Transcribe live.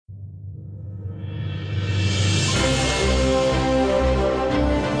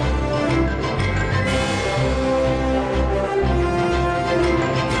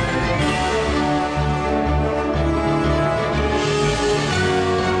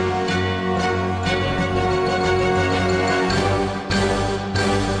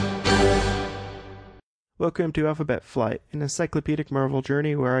Welcome to Alphabet Flight, an encyclopedic Marvel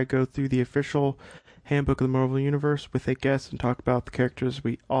journey where I go through the official handbook of the Marvel Universe with a guest and talk about the characters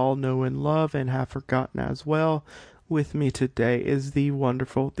we all know and love and have forgotten as well. With me today is the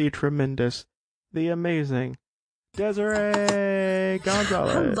wonderful, the tremendous, the amazing Desiree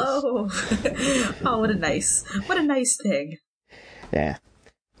Gonzalez. Hello. Oh, what a nice thing. Yeah.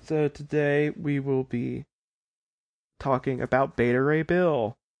 So today we will be talking about Beta Ray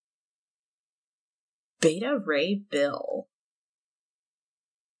Bill. Beta Ray Bill.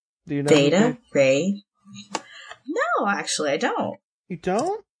 Do you know Beta Ray? No, actually, I don't. You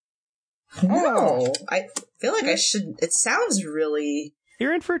don't? No, I feel like I should. It sounds really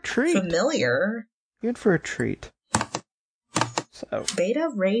You're in for a treat. familiar. You're in for a treat. So,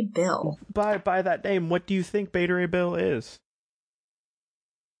 Beta Ray Bill. by that name, what do you think Beta Ray Bill is?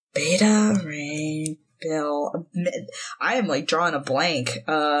 Beta Ray Bill. I am like drawing a blank.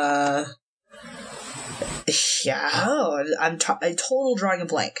 Yeah, I'm total drawing a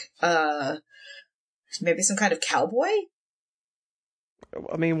blank. Maybe some kind of cowboy?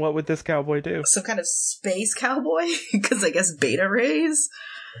 I mean, what would this cowboy do? Some kind of space cowboy? Because I guess beta rays.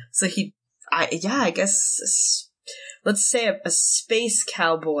 So I guess, let's say a space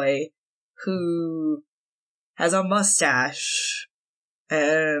cowboy who has a mustache.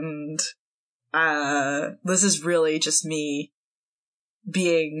 And, this is really just me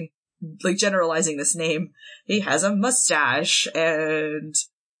being, like, generalizing this name. He has a mustache and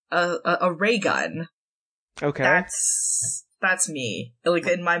a ray gun. Okay. That's me. Like,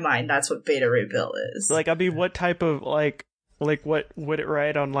 in my mind, that's what Beta Ray Bill is. Like, I mean, what type of, like, what would it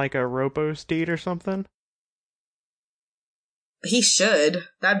ride on, like, a robo steed or something? He should.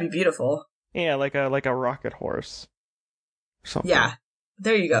 That'd be beautiful. Yeah, like a rocket horse. Something. Yeah.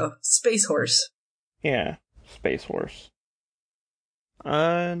 There you go. Space horse. Yeah, space horse.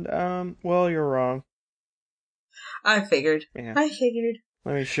 And, well, you're wrong. I figured. Yeah.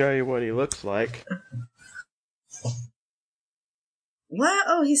 Let me show you what he looks like. What?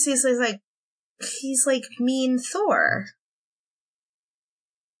 Oh, he's like mean Thor.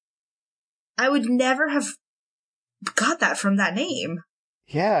 I would never have got that from that name.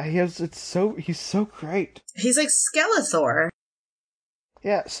 Yeah, he's so great. He's like Skeletor.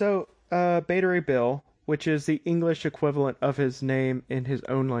 Yeah, so, Beta Ray Bill, which is the English equivalent of his name in his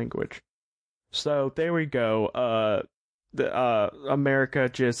own language. So, there we go, America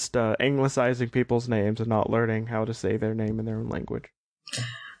just, anglicizing people's names and not learning how to say their name in their own language.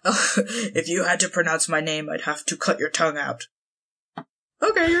 If you had to pronounce my name, I'd have to cut your tongue out.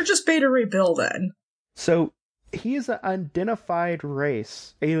 Okay, you're just Beta Ray Bill then. So, he is an identified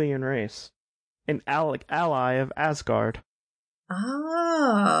race, alien race, an ally of Asgard.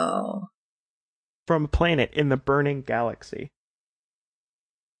 Oh. From a planet in the burning galaxy.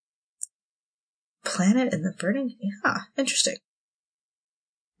 Planet in the burning? Yeah, interesting.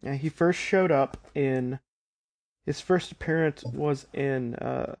 Yeah, he first showed up in... His first appearance was in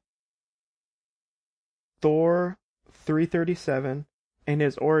Thor 337, and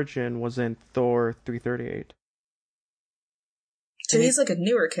his origin was in Thor 338. So he's like a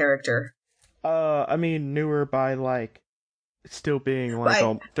newer character. I mean, newer by, like, still being,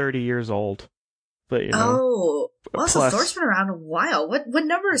 like, 30 years old. But, you know. Oh, well, so Thor's been around a while. What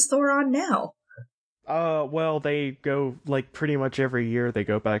number is Thor on now? Well, they go, like, pretty much every year they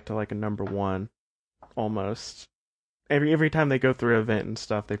go back to, like, a number one. Almost. Every time they go through an event and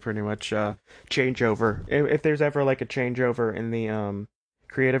stuff, they pretty much change over. If there's ever like a changeover in the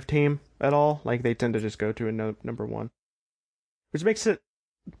creative team at all, like they tend to just go to a number one, which makes it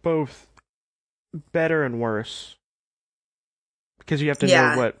both better and worse because you have to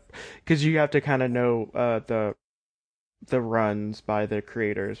know because you have to kind of know the runs by the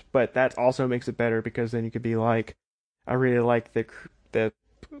creators, but that also makes it better because then you could be like, I really like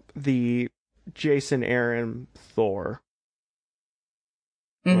the Jason Aaron Thor.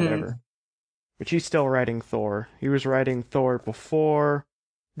 Whatever. But he's still writing Thor. He was writing Thor before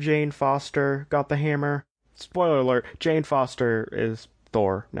Jane Foster got the hammer. Spoiler alert, Jane Foster is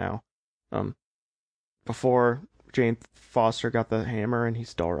Thor now. Before Jane Foster got the hammer, and he's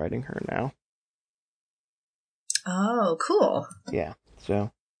still writing her now. Oh, cool. Yeah,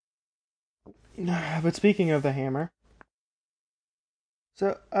 so. But speaking of the hammer,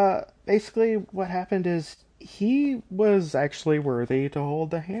 so, basically what happened is he was actually worthy to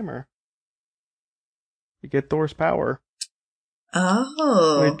hold the hammer. To get Thor's power.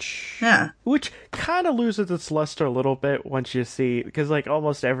 Oh. Which kind of loses its luster a little bit once you see, because, like,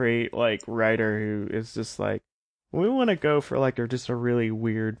 almost every, like, writer who is just like, we want to go for, like, just a really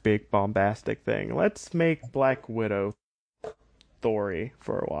weird, big, bombastic thing. Let's make Black Widow Thor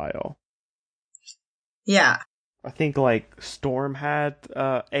for a while. Yeah. I think like Storm had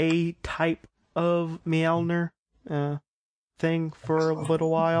a type of Mjolnir thing for a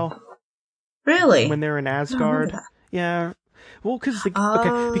little while when Really? they're in I don't remember Asgard. that. Yeah, well, because for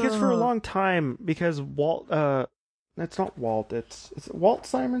a Oh, long time, because Walt, it's not Walt, it's Walt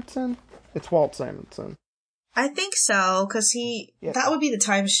Simonson. It's Walt Simonson. I think so, because Yeah, that would be the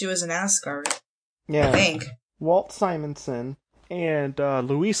time she was in Asgard, I yeah, think. Walt Simonson and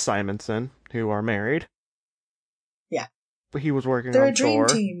Louise Simonson, who are married. Yeah. But he was working They're on a dream Thor.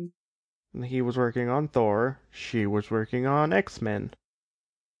 team. He was working on Thor. She was working on X-Men.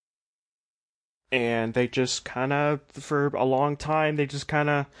 And they just kind of, for a long time, they just kind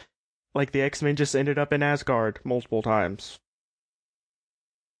of, like the X-Men just ended up in Asgard multiple times.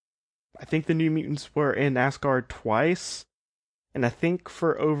 I think the New Mutants were in Asgard twice, and I think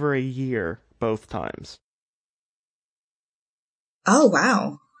for over a year both times. Oh,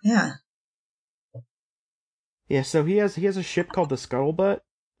 wow. Yeah. Yeah, so he has a ship called the Scuttlebutt.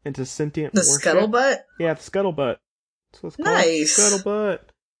 It's a sentient The warship. Scuttlebutt? Yeah, the Scuttlebutt. So it's called Nice. Scuttlebutt.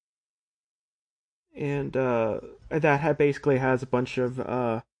 And that basically has a bunch of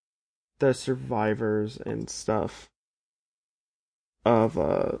the survivors and stuff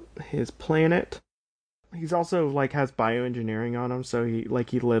of his planet. He's also like has bioengineering on him, so he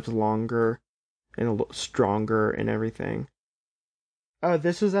lives longer and stronger and everything.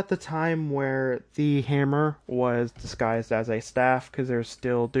 This was at the time where the hammer was disguised as a staff because they're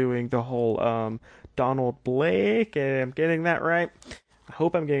still doing the whole Donald Blake, and I'm getting that right. I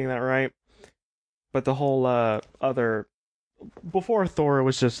hope I'm getting that right. But the whole other before Thor it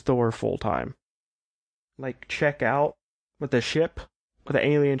was just Thor full time. Like check out with the ship, with the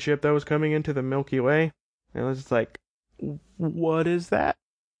alien ship that was coming into the Milky Way. And it was just like, what is that?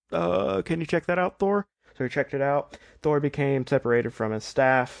 Can you check that out, Thor? So he checked it out. Thor became separated from his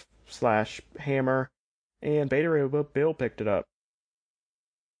staff slash hammer, and Beta Ray Bill picked it up.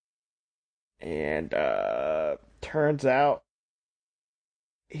 And turns out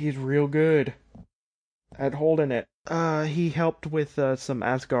he's real good at holding it. He helped with some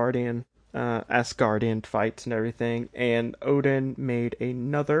Asgardian fights and everything, and Odin made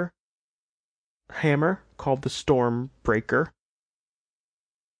another hammer called the Stormbreaker.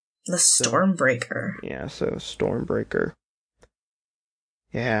 The So Stormbreaker. yeah, so Stormbreaker.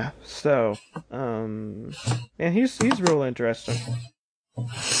 Yeah, so and he's real interesting.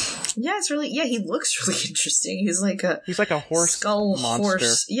 Yeah, he looks really interesting. He's like a He's like a horse skull monster.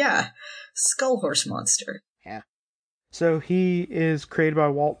 horse. Yeah. Skull horse monster. Yeah. So he is created by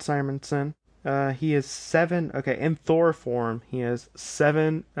Walt Simonson. He is 7. Okay, in Thor form, he is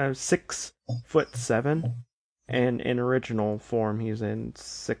 6'7", and in original form, he's in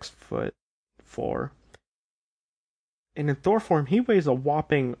 6'4". And in Thor form, he weighs a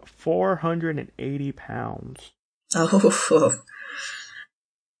whopping 480 pounds. Oh.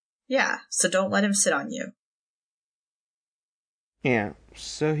 Yeah, so don't let him sit on you. Yeah,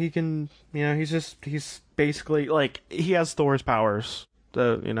 so he can, he's basically like he has Thor's powers.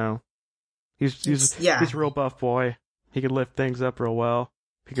 So he's Yeah. a real buff boy. He can lift things up real well.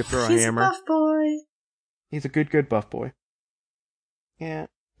 He could throw a He's hammer. a buff boy. He's a good buff boy. Yeah.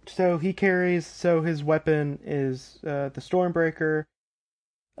 So his weapon is the Stormbreaker,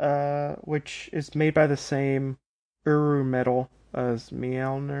 which is made by the same Uru metal as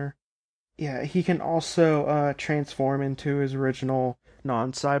Mjolnir. Yeah, he can also transform into his original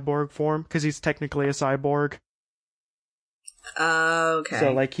non-cyborg form because he's technically a cyborg. Okay.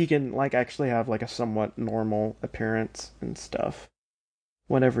 So like he can like actually have like a somewhat normal appearance and stuff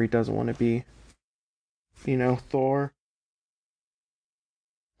whenever he doesn't want to be, Thor.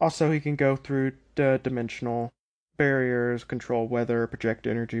 Also, he can go through the dimensional barriers, control weather, project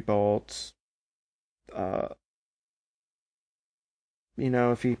energy bolts. Uh,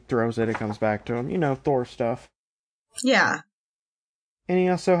 if he throws it, it comes back to him. Thor stuff. Yeah. And he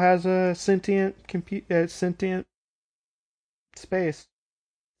also has a sentient space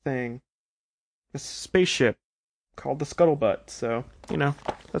thing, a spaceship called the Scuttlebutt. So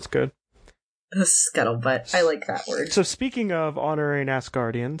that's good. The scuttlebutt. I like that word. So speaking of honoring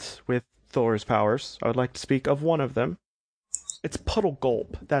Asgardians with Thor's powers, I would like to speak of one of them. It's Puddle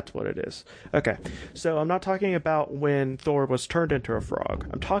Gulp. That's what it is. Okay, so I'm not talking about when Thor was turned into a frog.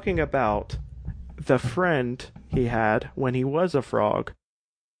 I'm talking about the friend he had when he was a frog,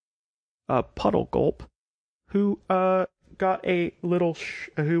 Puddle Gulp, who got a little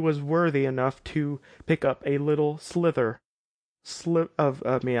who was worthy enough to pick up a little slip of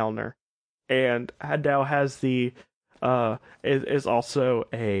Mjolnir, and now has the is also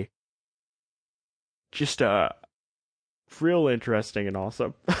a just real interesting and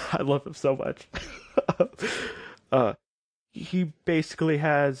awesome. I love him so much. uh, he basically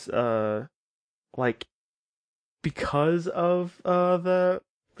has like because of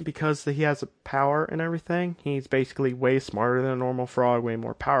he has a power and everything. He's basically way smarter than a normal frog, way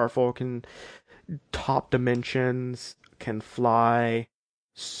more powerful, can top dimensions, can fly,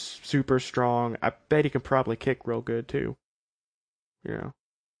 super strong. I bet he can probably kick real good too. You know.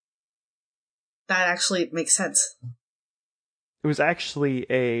 That actually makes sense. It was actually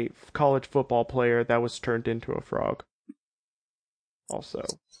a college football player that was turned into a frog. Also.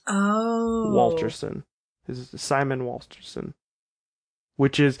 Oh. Walterson. This is Simon Walterson.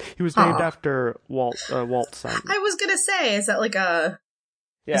 Which is, he was named after Walt Simon. I was gonna say, is that like a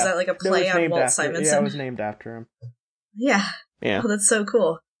play on Walt Simonson? Yeah, it was named after him. Yeah. Yeah. Oh, that's so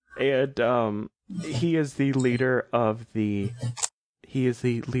cool. And he is the leader of the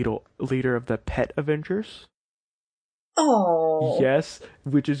leader of the Pet Avengers. Oh. Yes,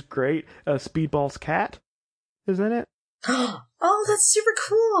 which is great. Speedball's cat is in it. Oh, that's super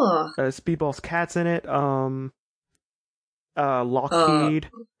cool. Speedball's cat's in it. Lockheed,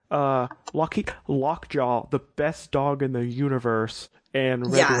 Lockjaw, the best dog in the universe, and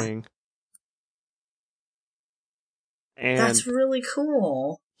Redwing. And that's really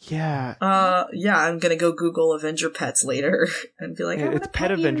cool. Yeah. Yeah, I'm gonna go Google Avenger Pets later and be like, it's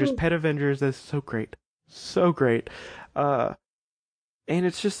Pet Avengers. You. Pet Avengers is so great. So great. And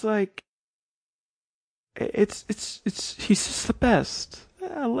it's just like, it's he's just the best.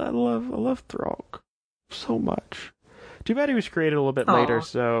 I love Throg so much. Too bad he was created a little bit later,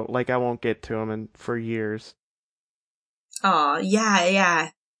 so like I won't get to him for years. Oh, yeah.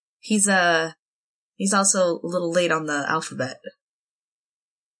 He's also a little late on the alphabet.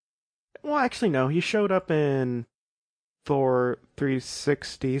 Well, actually, no. He showed up in Thor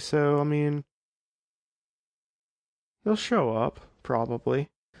 360, so I mean, he'll show up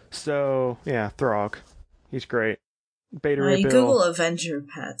probably. So yeah, Throg, he's great. Beta Ray you Bill. Google Avenger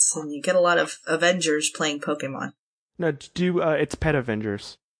Pets, and you get a lot of Avengers playing Pokemon. No, it's Pet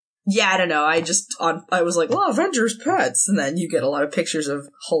Avengers. Yeah, I don't know. I was like, well, Avengers Pets, and then you get a lot of pictures of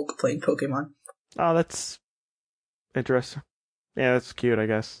Hulk playing Pokemon. Oh, that's interesting. Yeah, that's cute, I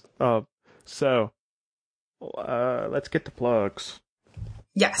guess. So, let's get to plugs.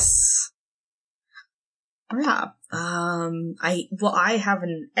 Yes. Yeah. I have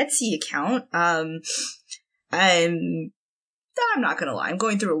an Etsy account. I'm not gonna lie, I'm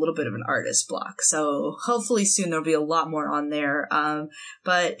going through a little bit of an artist block, so hopefully soon there'll be a lot more on there.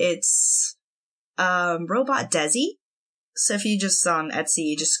 But it's Robot Desi. So if you just on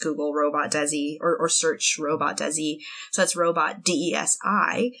Etsy, just Google Robot Desi or search Robot Desi. So that's Robot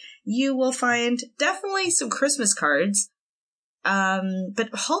DESI. You will find definitely some Christmas cards. But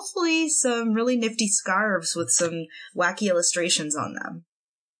hopefully some really nifty scarves with some wacky illustrations on them.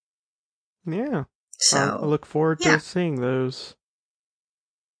 Yeah. So I look forward to seeing those.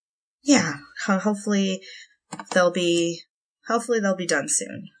 Yeah. Hopefully they'll be done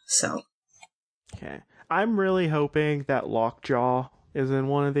soon. So. Okay. I'm really hoping that Lockjaw is in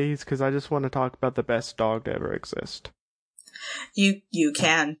one of these, because I just want to talk about the best dog to ever exist. You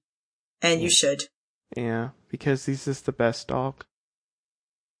can. And you should. Yeah, because he's just the best dog.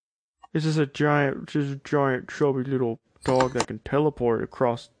 It's just a giant, chubby little dog that can teleport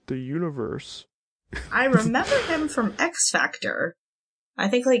across the universe. I remember him from X Factor. I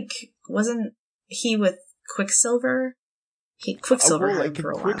think, wasn't he with Quicksilver? Quicksilver had him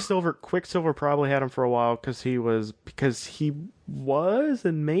for a while. Quicksilver probably had him for a while because he was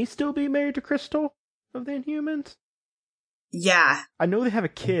and may still be married to Crystal of the Inhumans. Yeah. I know they have a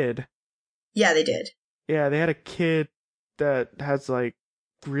kid. Yeah, they did. Yeah, they had a kid that has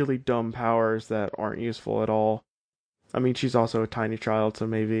really dumb powers that aren't useful at all. I mean, she's also a tiny child, so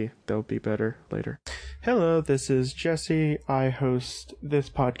maybe they'll be better later. Hello, this is Jesse. I host this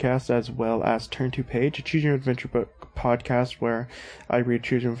podcast as well as Turn to Page, a Choose Your Adventure book podcast where I read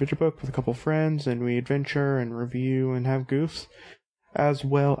Choose Your Adventure book with a couple friends and we adventure and review and have goofs, as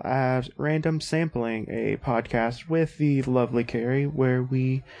well as Random Sampling, a podcast with the lovely Carrie where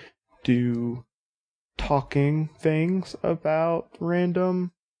we do talking things about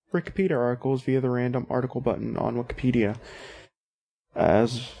random Wikipedia articles via the random article button on Wikipedia.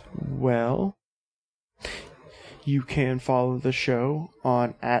 As well, you can follow the show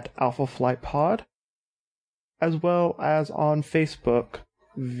on @AlphaFlightPod, as well as on Facebook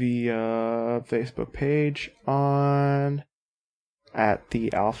via Facebook page on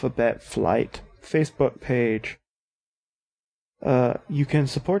 @the Alphabet Flight Facebook page. You can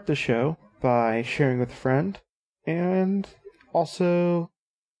support the show by sharing with a friend and also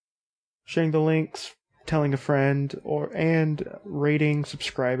sharing the links telling a friend, and rating,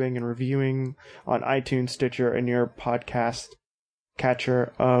 subscribing, and reviewing on iTunes, Stitcher, and your podcast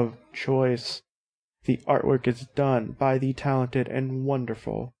catcher of choice. The artwork is done by the talented and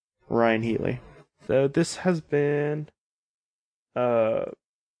wonderful Ryan Healy. So this has been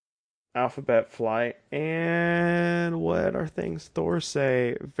Alphabet Flight, and what are things Thor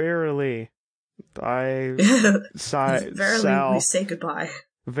say? Verily, I Verily, we say goodbye.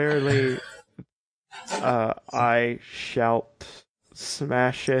 Verily, I shalt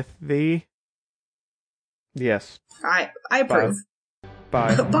smasheth thee. Yes. I approve.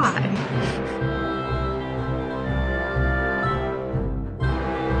 Bye. Bye.